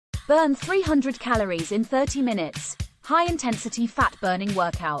Burn 300 calories in 30 minutes. High-intensity fat-burning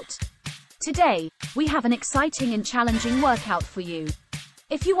workout. Today, we have an exciting and challenging workout for you.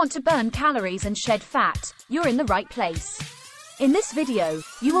 If you want to burn calories and shed fat, you're in the right place. In this video,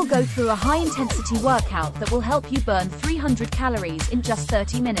 you will go through a high-intensity workout that will help you burn 300 calories in just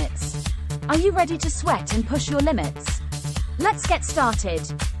 30 minutes. Are you ready to sweat and push your limits? Let's get started.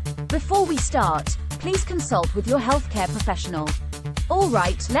 Before we start, please consult with your healthcare professional.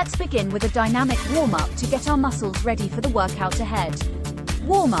 Alright, let's begin with a dynamic warm-up to get our muscles ready for the workout ahead.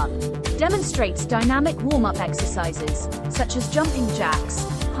 Warm-up demonstrates dynamic warm-up exercises, such as jumping jacks,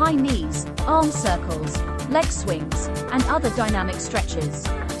 high knees, arm circles, leg swings, and other dynamic stretches.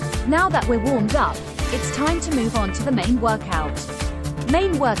 Now that we're warmed up, it's time to move on to the main workout.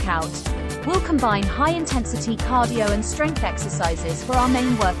 Main workout. We'll combine high-intensity cardio and strength exercises for our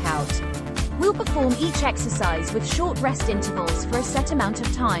main workout. We'll perform each exercise with short rest intervals for a set amount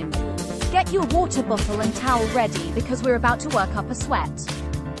of time. Get your water bottle and towel ready because we're about to work up a sweat.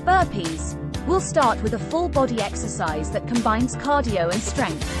 Burpees. We'll start with a full body exercise that combines cardio and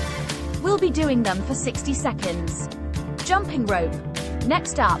strength. We'll be doing them for 60 seconds. Jumping rope.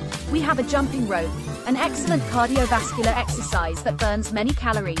 Next up, we have a jumping rope, an excellent cardiovascular exercise that burns many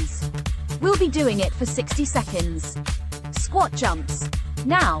calories. We'll be doing it for 60 seconds. Squat jumps.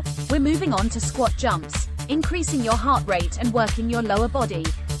 Now, we're moving on to squat jumps, increasing your heart rate and working your lower body.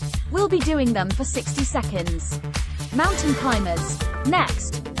 We'll be doing them for 60 seconds. Mountain climbers.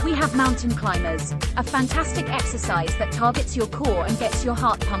 Next, we have mountain climbers, a fantastic exercise that targets your core and gets your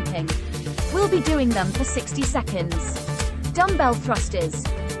heart pumping. We'll be doing them for 60 seconds. Dumbbell thrusters.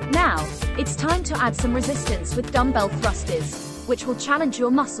 Now, it's time to add some resistance with dumbbell thrusters, which will challenge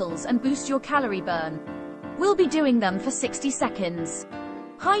your muscles and boost your calorie burn. We'll be doing them for 60 seconds.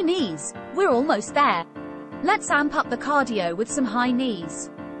 High knees. We're almost there. Let's amp up the cardio with some high knees.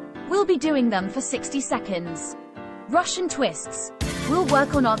 We'll be doing them for 60 seconds. Russian twists. We'll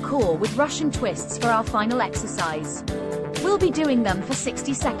work on our core with Russian twists for our final exercise. We'll be doing them for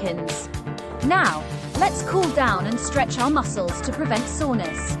 60 seconds. Now, let's cool down and stretch our muscles to prevent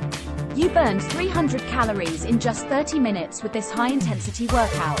soreness. You burned 300 calories in just 30 minutes with this high-intensity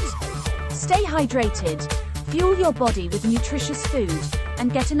workout. Stay hydrated, fuel your body with nutritious food,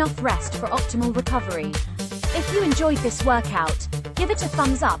 and get enough rest for optimal recovery. If you enjoyed this workout, give it a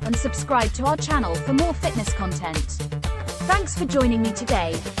thumbs up and subscribe to our channel for more fitness content. Thanks for joining me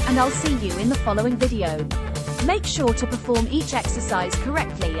today, and I'll see you in the following video. Make sure to perform each exercise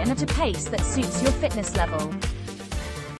correctly and at a pace that suits your fitness level.